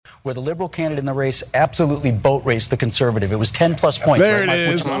where the Liberal candidate in the race absolutely boat raced the Conservative. It was 10-plus points. There right, Mike, it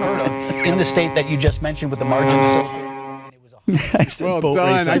is. which is unheard of in the state that you just mentioned with the margins. I said Well boat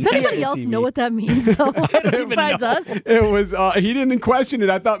done. race on Does anybody national else TV. know what that means, though? Besides us? It was. He didn't question it.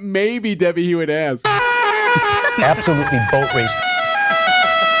 I thought maybe, Debbie, he would ask. Absolutely boat raced.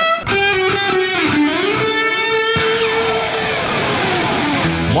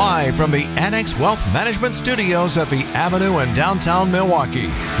 Live from the Annex Wealth Management Studios at the Avenue in downtown Milwaukee,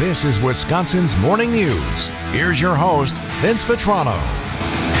 this is Wisconsin's Morning News. Here's your host, Vince Vitrano.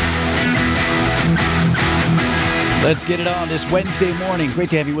 Let's get it on this Wednesday morning. Great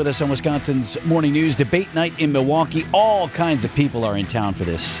to have you with us on Wisconsin's Morning News. Debate night in Milwaukee. All kinds of people are in town for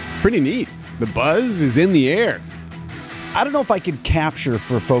this. Pretty neat. The buzz is in the air. I don't know if I could capture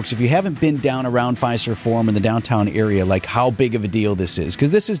for folks, if you haven't been down around Fiserv Forum in the downtown area, like how big of a deal this is.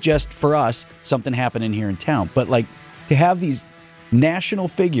 Because this is just, for us, something happening here in town. But like to have these national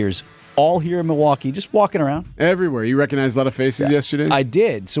figures all here in Milwaukee, just walking around. Everywhere. You recognized a lot of faces yesterday? I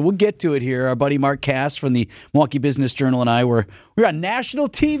did. So we'll get to it here. Our buddy Mark Cass from the Milwaukee Business Journal and I we're on national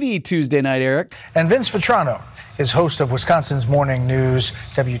TV Tuesday night, Eric. And Vince Vitrano is host of Wisconsin's Morning News,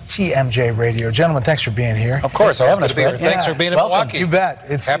 WTMJ Radio. Gentlemen, thanks for being here. Of course, always good to be here. Thanks for being in Welcome. Milwaukee. You bet.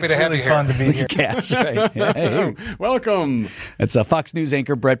 It's Happy to have really you here. fun to be here. Cass, right. Hey. Welcome. That's Fox News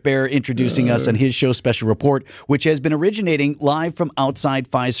anchor Brett Baer introducing us on his show Special Report, which has been originating live from outside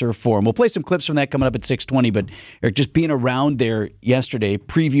Fiserv Forum. We'll play some clips from that coming up at 6:20, but Eric, just being around there yesterday,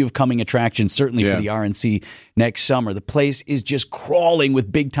 preview of coming attractions, certainly for the RNC next summer. The place is just crawling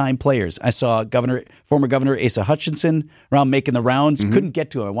with big-time players. I saw former Governor Asa Hutchinson around making the rounds. Couldn't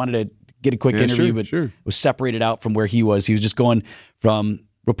get to him. I wanted to get a quick interview, but was separated out from where he was. He was just going from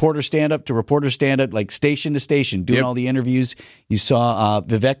reporter stand-up to reporter stand-up, like station to station, doing all the interviews. You saw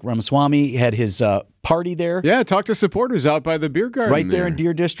Vivek Ramaswamy had his party there. Yeah, talk to supporters out by the beer garden. Right there in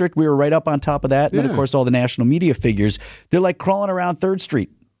Deer District. We were right up on top of that. And then, of course, all the national media figures. They're like crawling around 3rd Street.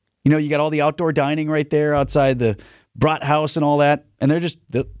 You know, you got all the outdoor dining right there outside the Brat House and all that. And they're just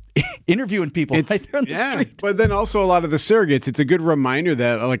interviewing people right there on the street. But then also a lot of the surrogates, it's a good reminder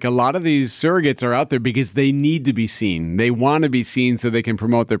that like a lot of these surrogates are out there because they need to be seen. They want to be seen so they can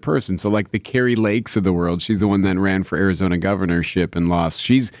promote their person. So like the Carrie Lakes of the world, she's the one that ran for Arizona governorship and lost.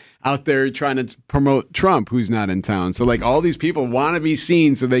 She's out there trying to promote Trump, who's not in town. So like all these people want to be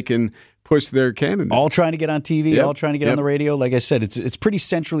seen so they can push their candidate. All trying to get on TV, all trying to get on the radio. Like I said, it's pretty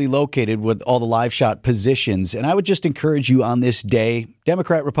centrally located with all the live shot positions. And I would just encourage you on this day,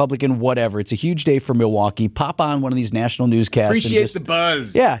 Democrat, Republican, whatever. It's a huge day for Milwaukee. Pop on one of these national newscasts. Appreciate the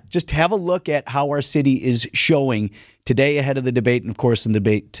buzz. Yeah, just have a look at how our city is showing today ahead of the debate and, of course, in the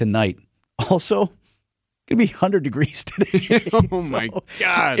debate tonight. Also, going to be 100 degrees today. Oh, my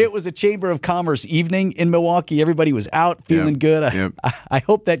God. It was a Chamber of Commerce evening in Milwaukee. Everybody was out feeling good. I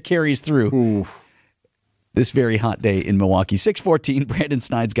hope that carries through this very hot day in Milwaukee. 6:14, Brandon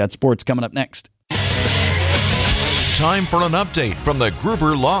Snide's got sports coming up next. Time for an update from the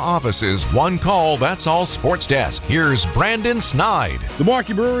Gruber Law Office's One Call, That's All Sports Desk. Here's Brandon Snide. The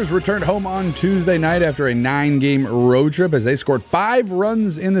Milwaukee Brewers returned home on Tuesday night after a 9-game road trip as they scored 5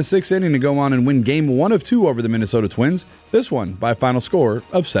 runs in the 6th inning to go on and win Game 1 of 2 over the Minnesota Twins. This one by a final score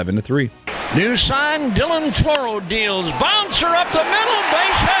of 7-3. New sign, Dylan Floro deals. Bouncer up the middle,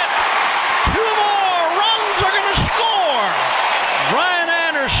 base hit. 2 more runs are going to score. Brian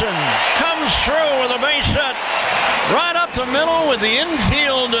Anderson comes through with a base hit. Right up the middle with the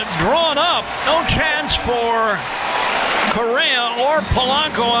infield drawn up. No chance for Correa or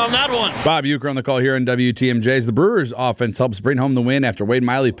Polanco on that one. Bob Uecker on the call here on WTMJ. As the Brewers offense helps bring home the win after Wade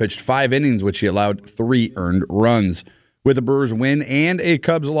Miley pitched 5 innings, which he allowed 3 earned runs. With the Brewers win and a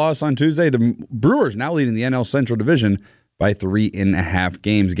Cubs loss on Tuesday, the Brewers now leading the NL Central Division by 3.5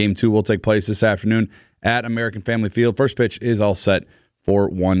 games. Game 2 will take place this afternoon at American Family Field. First pitch is all set for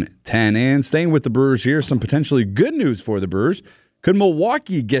 1:10. And staying with the Brewers here, some potentially good news for the Brewers. Could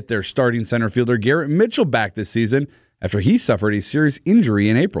Milwaukee get their starting center fielder Garrett Mitchell back this season after he suffered a serious injury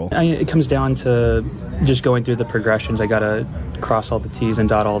in April? It comes down to just going through the progressions. I got to cross all the T's and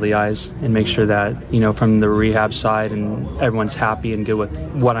dot all the I's and make sure that, from the rehab side and everyone's happy and good with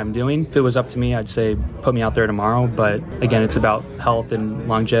what I'm doing. If it was up to me, I'd say put me out there tomorrow. But again, it's about health and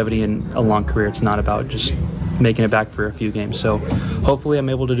longevity and a long career. It's not about just making it back for a few games. So hopefully I'm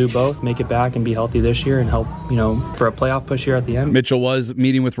able to do both, make it back and be healthy this year and help, for a playoff push here at the end. Mitchell was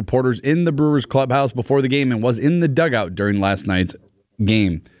meeting with reporters in the Brewers clubhouse before the game and was in the dugout during last night's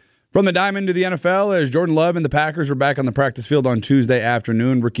game. From the diamond to the NFL, as Jordan Love and the Packers were back on the practice field on Tuesday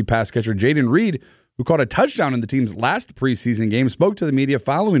afternoon, rookie pass catcher Jaden Reed, who caught a touchdown in the team's last preseason game, spoke to the media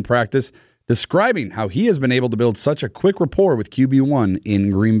following practice describing how he has been able to build such a quick rapport with QB1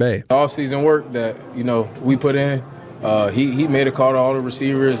 in Green Bay. Off-season work that, we put in, he made a call to all the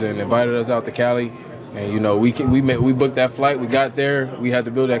receivers and invited us out to Cali. And, we booked that flight. We got there. We had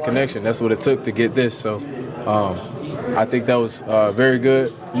to build that connection. That's what it took to get this. So I think that was very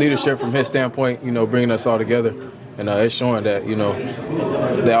good leadership from his standpoint, bringing us all together. And it's showing that,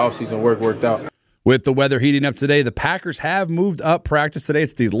 that off-season work worked out. With the weather heating up today, the Packers have moved up practice today.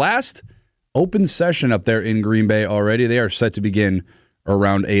 It's the last open session up there in Green Bay already. They are set to begin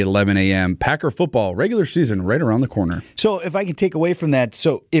around 11 a.m. Packer football, regular season, right around the corner. So if I can take away from that,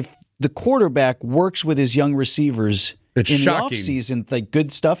 so if the quarterback works with his young receivers it's in shocking. The offseason, like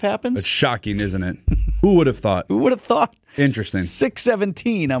good stuff happens? It's shocking, isn't it? Who would have thought? Who would have thought? Interesting.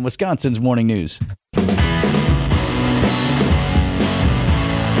 6:17 on Wisconsin's Morning News.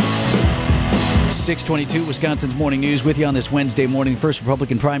 6:22, Wisconsin's Morning News with you on this Wednesday morning. First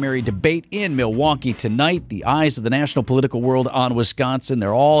Republican primary debate in Milwaukee tonight. The eyes of the national political world on Wisconsin.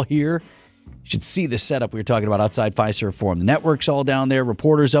 They're all here. You should see the setup we were talking about outside Fiserv Forum. The network's all down there.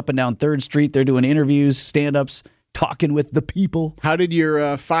 Reporters up and down 3rd Street. They're doing interviews, stand-ups, talking with the people. How did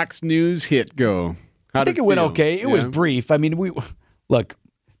your Fox News hit go? I think it went okay. It was brief. I mean, look,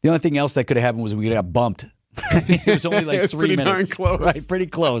 the only thing else that could have happened was we got bumped. It was only like 3 minutes. Darn close. Right, pretty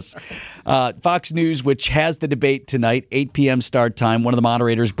close. Fox News, which has the debate tonight, 8 p.m. start time. One of the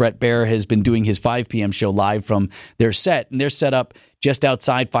moderators, Brett Baer, has been doing his 5 p.m. show live from their set. And they're set up just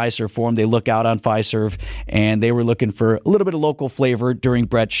outside Fiserv Forum. They look out on Fiserv, and they were looking for a little bit of local flavor during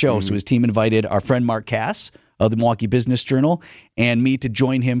Brett's show. So his team invited our friend Mark Cass of the Milwaukee Business Journal and me to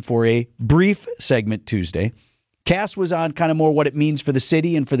join him for a brief segment Tuesday. Cass was on kind of more what it means for the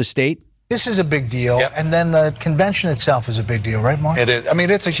city and for the state. This is a big deal, Yep. and then the convention itself is a big deal, right, Mark? It is. I mean,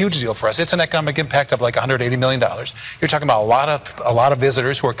 it's a huge deal for us. It's an economic impact of like $180 million. You're talking about a lot of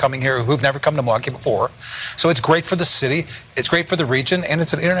visitors who are coming here who've never come to Milwaukee before. So it's great for the city, it's great for the region, and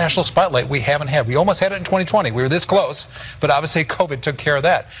it's an international spotlight we haven't had. We almost had it in 2020. We were this close, but obviously COVID took care of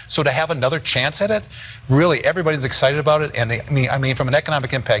that. So to have another chance at it, really everybody's excited about it. And I mean, from an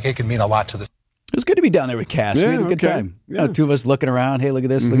economic impact, it can mean a lot to the city. It was good to be down there with Cass. We had a good time. Yeah. Two of us looking around. Hey, look at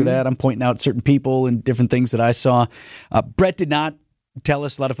this, look at that. I'm pointing out certain people and different things that I saw. Brett did not tell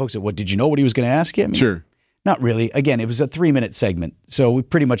us. A lot of folks said, "What did you know what he was going to ask you?" I mean, Sure. Not really. Again, it was a 3-minute segment, so we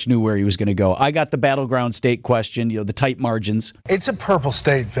pretty much knew where he was going to go. I got the battleground state question. The tight margins. It's a purple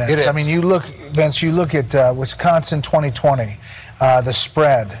state, Vince. It is. I mean, you look at Wisconsin 2020, the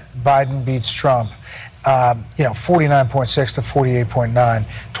spread. Biden beats Trump. 49.6 to 48.9.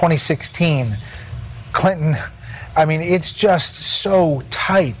 2016. Clinton, I mean, it's just so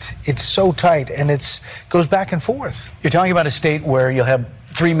tight. It's so tight, and it goes back and forth. You're talking about a state where you'll have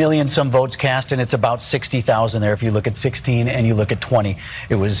 3 million some votes cast, and it's about 60,000 there if you look at 16 and you look at 20.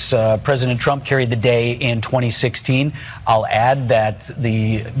 It was President Trump carried the day in 2016. I'll add that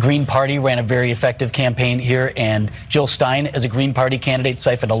the Green Party ran a very effective campaign here, and Jill Stein, as a Green Party candidate,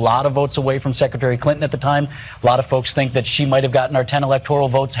 siphoned a lot of votes away from Secretary Clinton at the time. A lot of folks think that she might have gotten our 10 electoral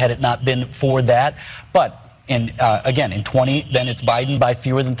votes had it not been for that. But again, in 20, then it's Biden by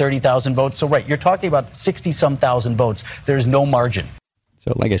fewer than 30,000 votes. So, right, you're talking about 60-some thousand votes. There's no margin.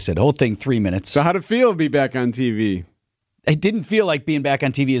 So, like I said, the whole thing 3 minutes. So how'd it feel to be back on TV? It didn't feel like being back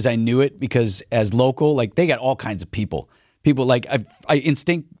on TV as I knew it, because as local, like they got all kinds of people. People like I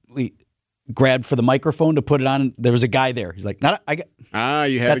instinctively grabbed for the microphone to put it on. There was a guy there. He's like, you have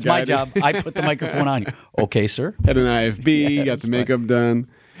that's a guy my job. I put the microphone on. Okay, sir. Had an IFB, Yeah, got the fine. makeup done.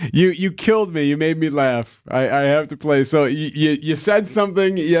 You killed me. You made me laugh. I have to play. So you said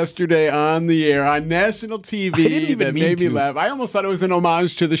something yesterday on the air on national TV that made me laugh. I almost thought it was an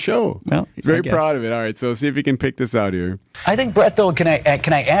homage to the show. Well, very proud of it. All right, so see if you can pick this out here. I think, Brett, though, can I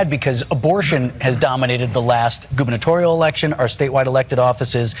add, because abortion has dominated the last gubernatorial election, our statewide elected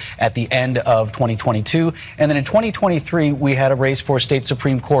offices at the end of 2022. And then in 2023, we had a race for state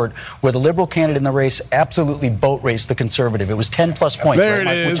Supreme Court where the liberal candidate in the race absolutely boat raced the conservative. It was 10-plus points. There right, it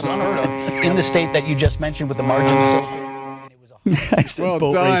Mark? is. Which is unheard of in the state that you just mentioned with the margins. I said Well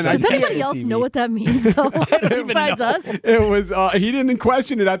boat done. race on Does anybody national else TV. know what that means, though? Besides us? It was. He didn't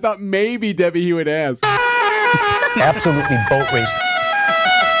question it. I thought maybe Debbie he would ask. Absolutely boat raced.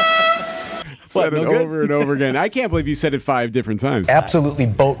 Said no it good? over and over again. I can't believe you said it 5 different times. Absolutely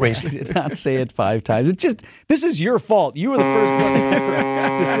boat raced. I did not say it 5 times. It's just, this is your fault. You were the first one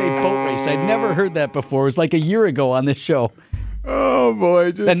ever to say boat race. I'd never heard that before. It was like a year ago on this show. Oh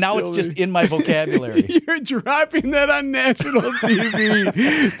boy! And now it's just in my vocabulary. You're dropping that on national TV.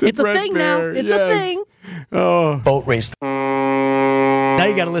 It's a thing now. It's a thing. Oh, Boat raced. Now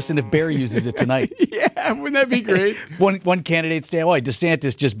you got to listen if Bear uses it tonight. Yeah, wouldn't that be great? One candidate saying, "Oh,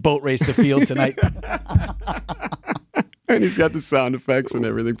 DeSantis just boat raced the field tonight." And he's got the sound effects and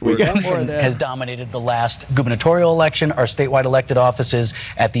everything for it. got more of that. Has dominated the last gubernatorial election, our statewide elected offices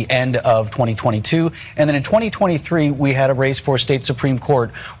at the end of 2022. And then in 2023, we had a race for state Supreme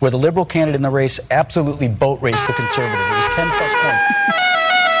Court where the Liberal candidate in the race absolutely boat raced the Conservative. It was 10 plus points.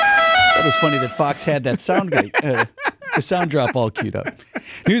 That was funny that Fox had that sound great. The sound drop all queued up.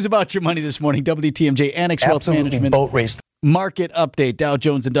 News about your money this morning. WTMJ Annex Wealth Management. Boat raced. Market update. Dow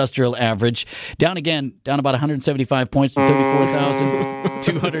Jones Industrial Average down again, down about 175 points to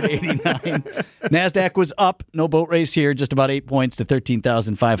 34,289. NASDAQ was up, no boat race here, just about 8 points to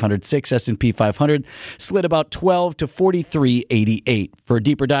 13,506. S&P 500 slid about 12 to 43.88. For a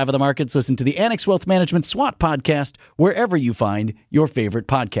deeper dive of the markets, listen to the Annex Wealth Management SWAT podcast wherever you find your favorite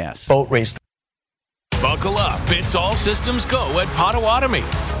podcasts. Boat race. Buckle up. It's all systems go at Potawatomi.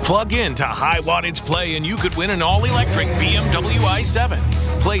 Plug in to high wattage play and you could win an all-electric BMW i7.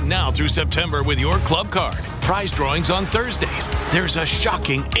 Play now through September with your club card. Prize drawings on Thursdays. There's a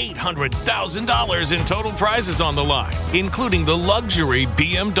shocking $800,000 in total prizes on the line, including the luxury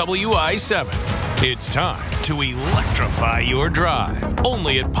BMW i7. It's time to electrify your drive.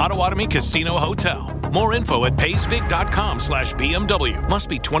 Only at Potawatomi Casino Hotel. More info at paysbig.com/BMW. Must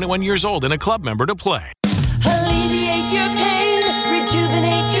be 21 years old and a club member to play. Alleviate your pain,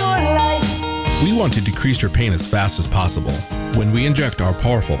 rejuvenate your life. We want to decrease your pain as fast as possible. When we inject our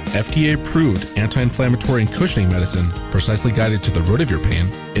powerful, FDA-approved anti-inflammatory and cushioning medicine precisely guided to the root of your pain,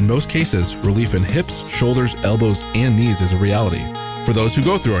 in most cases, relief in hips, shoulders, elbows, and knees is a reality. For those who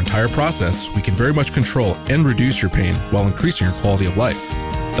go through our entire process, we can very much control and reduce your pain while increasing your quality of life.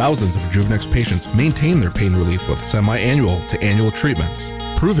 Thousands of Rejuvenex patients maintain their pain relief with semi-annual to annual treatments,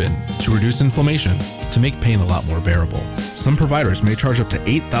 proven to reduce inflammation, to make pain a lot more bearable. Some providers may charge up to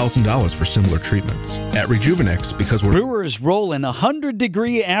 $8,000 for similar treatments. At Rejuvenex, because we're... Brewers roll in a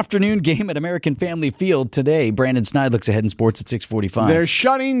 100-degree afternoon game at American Family Field today. Brandon Snide looks ahead in sports at 6:45. They're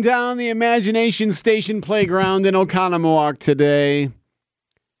shutting down the Imagination Station Playground in Oconomowoc today.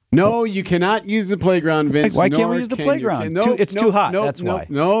 No, you cannot use the playground, Vince. Why can't we use the playground? It's too hot, that's why.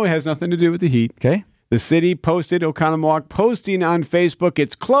 No, it has nothing to do with the heat. Okay. The city posted, Oconomowoc posting on Facebook,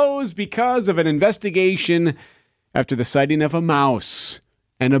 it's closed because of an investigation after the sighting of a mouse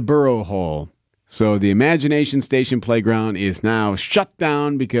and a burrow hole. So the Imagination Station Playground is now shut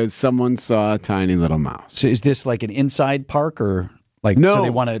down because someone saw a tiny little mouse. So is this like an inside park or... Like, no.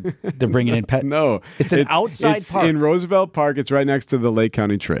 So they're bringing in pet. No. It's an outside park. In Roosevelt Park. It's right next to the Lake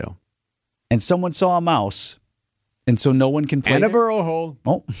County Trail. And someone saw a mouse, and so no one can play And a there? burrow hole.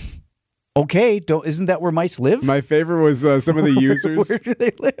 Oh, okay. Isn't that where mice live? My favorite was some of the users. Where do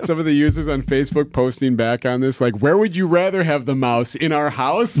they live? Some of the users on Facebook posting back on this, like, where would you rather have the mouse? In our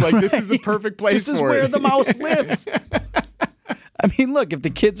house? Like, this is a perfect place for it. This is where the mouse lives. I mean, look, if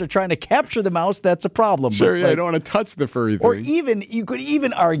the kids are trying to capture the mouse, that's a problem. Sure, but I don't want to touch the furry thing. Or even, you could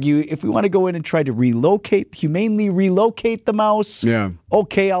even argue, if we want to go in and try to humanely relocate the mouse, yeah.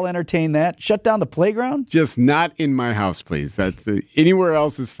 Okay, I'll entertain that. Shut down the playground? Just not in my house, please. That's anywhere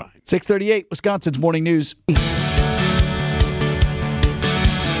else is fine. 6:38, Wisconsin's Morning News.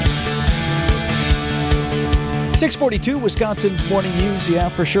 6:42, Wisconsin's Morning News. Yeah,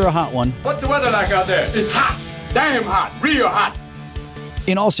 for sure a hot one. What's the weather like out there? It's hot. Damn hot. Real hot.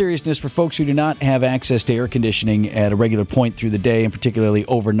 In all seriousness, for folks who do not have access to air conditioning at a regular point through the day, and particularly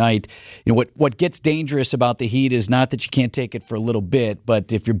overnight, what gets dangerous about the heat is not that you can't take it for a little bit,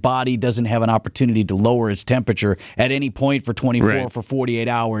 but if your body doesn't have an opportunity to lower its temperature at any point for 24 for 48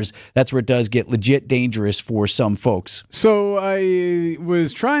 hours, that's where it does get legit dangerous for some folks. So I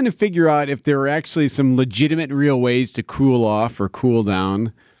was trying to figure out if there are actually some legitimate real ways to cool off or cool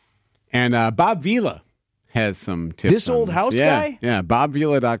down, and Bob Vila has some tips. This old house guy? Yeah,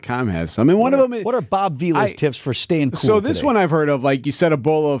 BobVila.com has some. And one of them is, what are Bob Vila's tips for staying cool So this today? one I've heard of, like you set a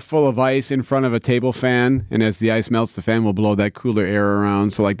bowl full of ice in front of a table fan, and as the ice melts, the fan will blow that cooler air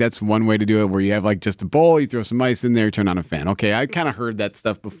around. So like that's one way to do it, where you have like just a bowl, you throw some ice in there, turn on a fan. Okay, I kind of heard that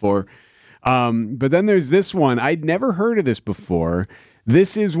stuff before. But then there's this one. I'd never heard of this before.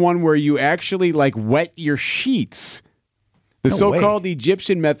 This is one where you actually like wet your sheets. The so-called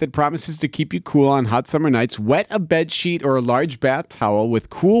Egyptian method promises to keep you cool on hot summer nights. Wet a bed sheet or a large bath towel with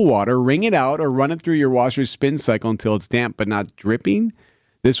cool water, wring it out, or run it through your washer's spin cycle until it's damp but not dripping.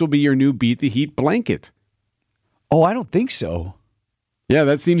 This will be your new Beat the Heat blanket. Oh, I don't think so. Yeah,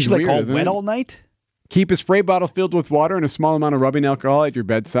 that seems weird, all isn't wet it? all night? Keep a spray bottle filled with water and a small amount of rubbing alcohol at your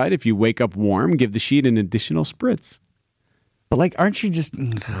bedside. If you wake up warm, give the sheet an additional spritz. But like, aren't you just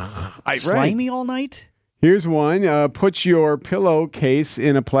slimy all night? Here's one. Put your pillowcase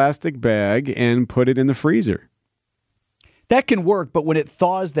in a plastic bag and put it in the freezer. That can work, but when it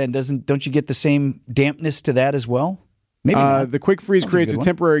thaws, then don't you get the same dampness to that as well? Maybe not. The quick freeze creates a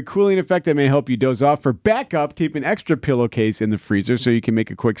temporary cooling effect that may help you doze off. For backup, keep an extra pillowcase in the freezer so you can make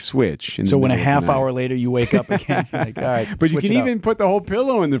a quick switch. So when a half hour later you wake up again, you're like, all right, but you can even put the whole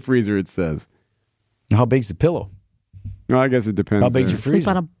pillow in the freezer, it says. How big's the pillow? Well, I guess it depends. How big's your freezer?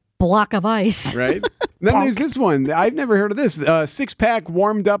 Sleep on a block of ice. Right? Then there's this one. I've never heard of this. 6-pack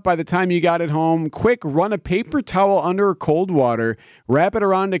warmed up by the time you got it home. Quick, run a paper towel under cold water, wrap it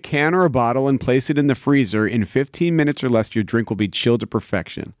around a can or a bottle, and place it in the freezer. In 15 minutes or less, your drink will be chilled to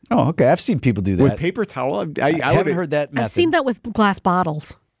perfection. Oh, okay. I've seen people do that. With paper towel? I haven't heard that method. I've seen that with glass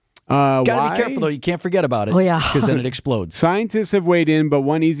bottles. Gotta be careful, though. You can't forget about it. Oh, yeah. Because then it explodes. Scientists have weighed in, but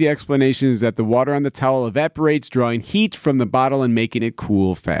one easy explanation is that the water on the towel evaporates, drawing heat from the bottle and making it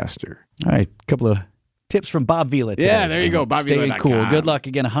cool faster. All right. A couple of tips from Bob Vila today. Yeah, there you go. Staying cool. Good luck.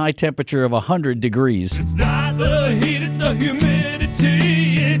 Again, a high temperature of 100 degrees. It's not the heat, it's the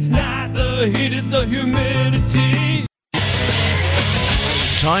humidity. It's not the heat, it's the humidity.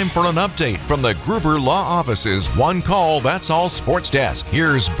 Time for an update from the Gruber Law Office's One Call, That's All Sports Desk.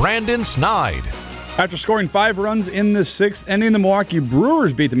 Here's Brandon Snide. After scoring 5 runs in the 6th inning, the Milwaukee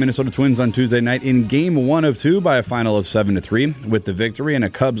Brewers beat the Minnesota Twins on Tuesday night in Game 1 of 2 by a final of 7-3. With the victory and a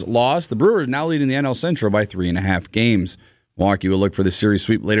Cubs loss, the Brewers now leading the NL Central by 3.5 games. Milwaukee will look for the series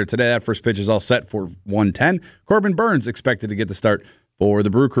sweep later today. That first pitch is all set for 1:10. Corbin Burns expected to get the start for the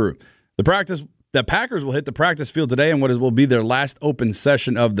Brew Crew. The Packers will hit the practice field today in what will be their last open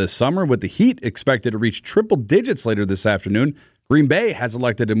session of the summer, with the Heat expected to reach triple digits later this afternoon. Green Bay has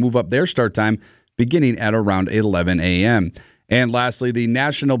elected to move up their start time beginning at around 11 a.m. And lastly, the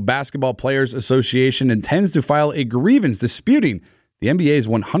National Basketball Players Association intends to file a grievance disputing the NBA's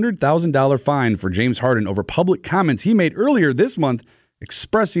 $100,000 fine for James Harden over public comments he made earlier this month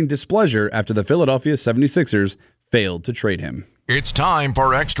expressing displeasure after the Philadelphia 76ers failed to trade him. It's time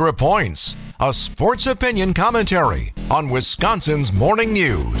for Extra Points, a sports opinion commentary on Wisconsin's morning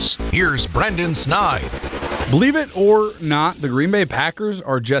news. Here's Brendan Snide. Believe it or not, the Green Bay Packers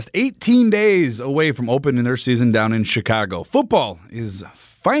are just 18 days away from opening their season down in Chicago. Football is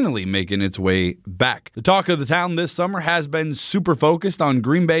finally making its way back. The talk of the town this summer has been super focused on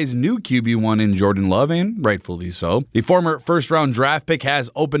Green Bay's new QB1 in Jordan Love, and rightfully so. The former first-round draft pick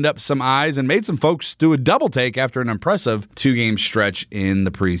has opened up some eyes and made some folks do a double take after an impressive 2-game stretch in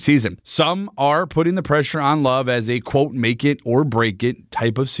the preseason. Some are putting the pressure on Love as a, quote, make it or break it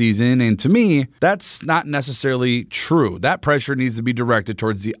type of season, and to me, that's not necessarily true. That pressure needs to be directed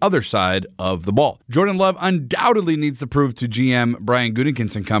towards the other side of the ball. Jordan Love undoubtedly needs to prove to GM Brian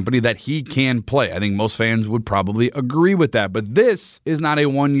Gutekunst and company that he can play. I think most fans would probably agree with that, but this is not a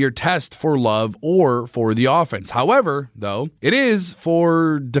one-year test for Love or for the offense. However, though, it is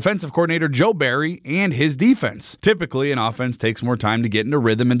for defensive coordinator Joe Barry and his defense. Typically, an offense takes more time to get into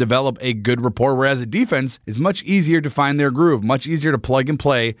rhythm and develop a good rapport, whereas a defense is much easier to find their groove, much easier to plug and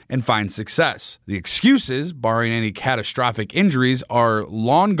play and find success. The excuses, barring any catastrophic injuries, are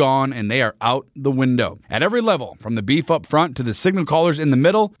long gone and they are out the window. At every level, from the beef up front to the signal callers in the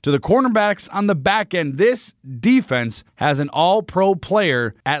middle to the cornerbacks on the back end, this defense has an all-pro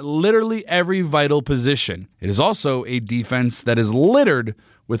player at literally every vital position. It is also a defense that is littered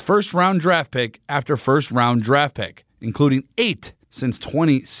with first-round draft pick after first-round draft pick, including 8 since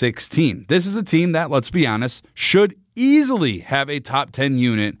 2016. This is a team that, let's be honest, should easily have a top 10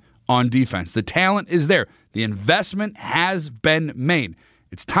 unit on defense. The talent is there. The investment has been made.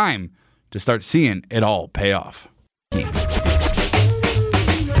 It's time to start seeing it all pay off.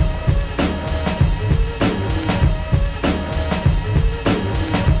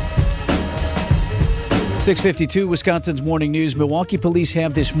 6:52, Wisconsin's Morning News. Milwaukee police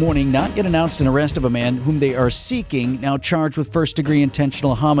have this morning not yet announced an arrest of a man whom they are seeking, now charged with first-degree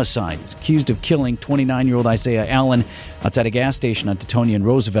intentional homicide. He's accused of killing 29-year-old Isaiah Allen outside a gas station on Teutonia and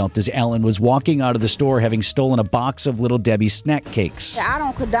Roosevelt as Allen was walking out of the store having stolen a box of Little Debbie snack cakes. I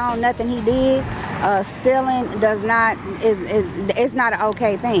don't condone nothing he did. Stealing it's not an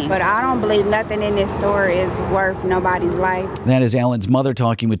okay thing. But I don't believe nothing in this store is worth nobody's life. That is Allen's mother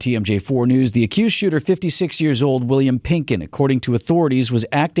talking with TMJ4 News. The accused shooter, 56 years old William Pinkin, according to authorities, was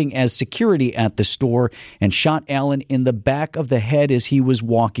acting as security at the store and shot Allen in the back of the head as he was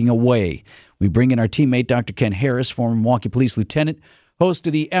walking away. We bring in our teammate, Dr. Ken Harris, former Milwaukee Police Lieutenant, host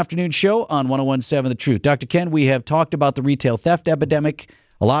of the afternoon show on 101.7 The Truth. Dr. Ken, we have talked about the retail theft epidemic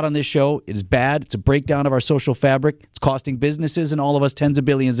a lot on this show. It is bad. It's a breakdown of our social fabric. It's costing businesses and all of us tens of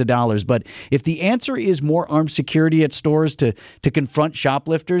billions of dollars. But if the answer is more armed security at stores to confront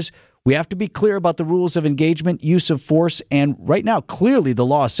shoplifters, we have to be clear about the rules of engagement, use of force, and right now, clearly the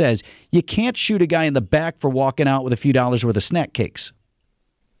law says you can't shoot a guy in the back for walking out with a few dollars worth of snack cakes.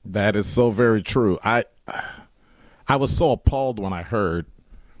 That is so very true. I was so appalled when I heard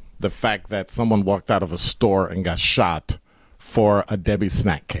the fact that someone walked out of a store and got shot for a Debbie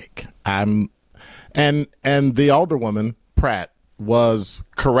snack cake. And the alderwoman, Pratt, was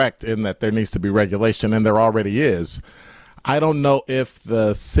correct in that there needs to be regulation, and there already is. I don't know if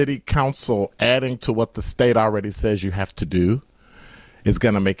the city council adding to what the state already says you have to do is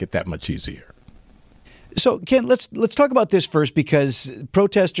going to make it that much easier. So, Ken, let's talk about this first, because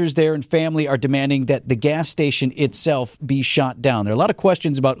protesters there and family are demanding that the gas station itself be shot down. There are a lot of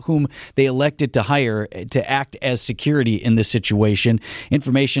questions about whom they elected to hire to act as security in this situation.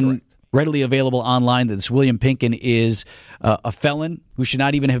 Information readily available online that this William Pinkin is a felon who should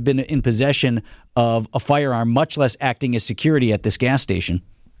not even have been in possession of a firearm, much less acting as security at this gas station.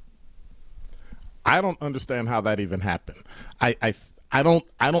 I don't understand how that even happened. I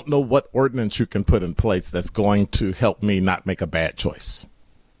don't know what ordinance you can put in place that's going to help me not make a bad choice.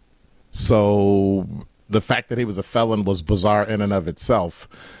 So the fact that he was a felon was bizarre in and of itself.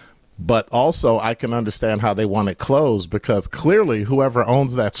 But also I can understand how they want it closed, because clearly whoever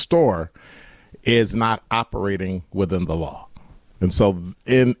owns that store is not operating within the law. And so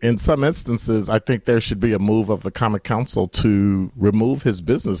in some instances, I think there should be a move of the Common Council to remove his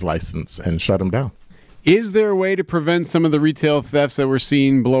business license and shut him down. Is there a way to prevent some of the retail thefts that we're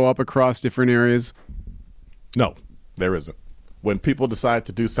seeing blow up across different areas? No, there isn't. When people decide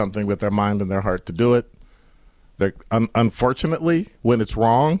to do something with their mind and their heart to do it, unfortunately, when it's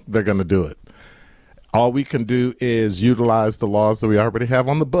wrong, they're going to do it. All we can do is utilize the laws that we already have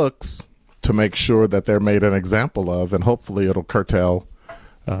on the books to make sure that they're made an example of, and hopefully it'll curtail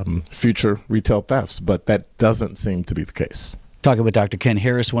future retail thefts. But that doesn't seem to be the case. Talking with Dr. Ken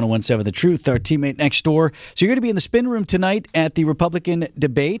Harris, 101.7 The Truth, our teammate next door. So you're going to be in the spin room tonight at the Republican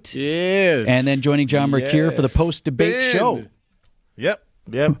debate. Yes. And then joining John Mercure for the post-debate show. Yep.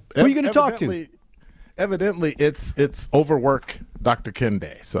 Who are you going to talk to? Evidently, it's overwork Dr. Ken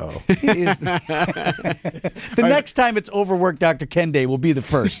Day. So the next time it's overwork Dr. Ken Day will be the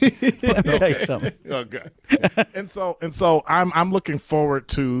first. Let me tell you something. Okay. And so I'm looking forward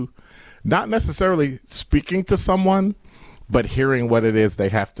to not necessarily speaking to someone, but hearing what it is they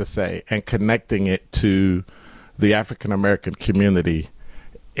have to say and connecting it to the African American community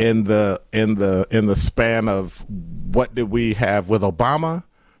in the span of what did we have with Obama,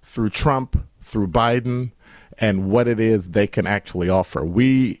 through Trump, through Biden, and what it is they can actually offer.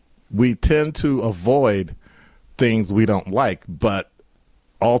 We tend to avoid things we don't like, but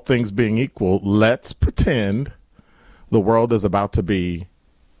all things being equal, let's pretend the world is about to be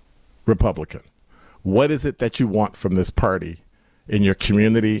Republican. What is it that you want from this party in your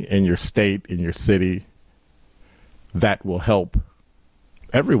community, in your state, in your city, that will help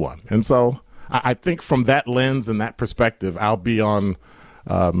everyone? And so I think from that lens and that perspective, I'll be on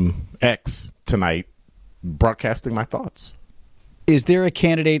X tonight broadcasting my thoughts. Is there a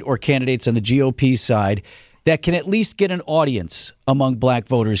candidate or candidates on the GOP side that can at least get an audience among black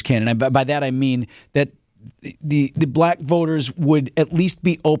voters, Ken? And by that I mean that the black voters would at least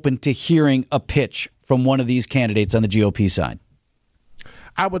be open to hearing a pitch from one of these candidates on the GOP side?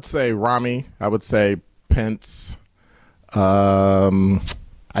 I would say Romney. I would say Pence.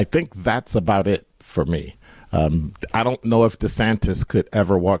 I think that's about it for me. I don't know if DeSantis could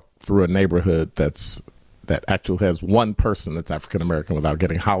ever walk through a neighborhood that actually has one person that's African American without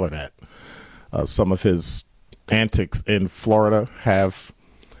getting hollered at. Some of his antics in Florida have,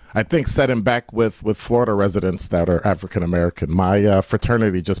 I think, set him back with Florida residents that are African American. My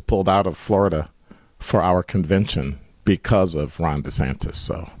fraternity just pulled out of Florida for our convention because of Ron DeSantis.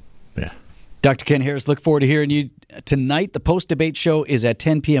 So, yeah. Dr. Ken Harris, look forward to hearing you tonight. The post-debate show is at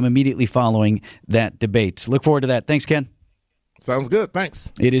 10 p.m. immediately following that debate. Look forward to that. Thanks, Ken. Sounds good.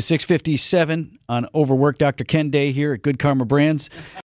 Thanks. It is 6:57 on Overwork Dr. Ken Day here at Good Karma Brands.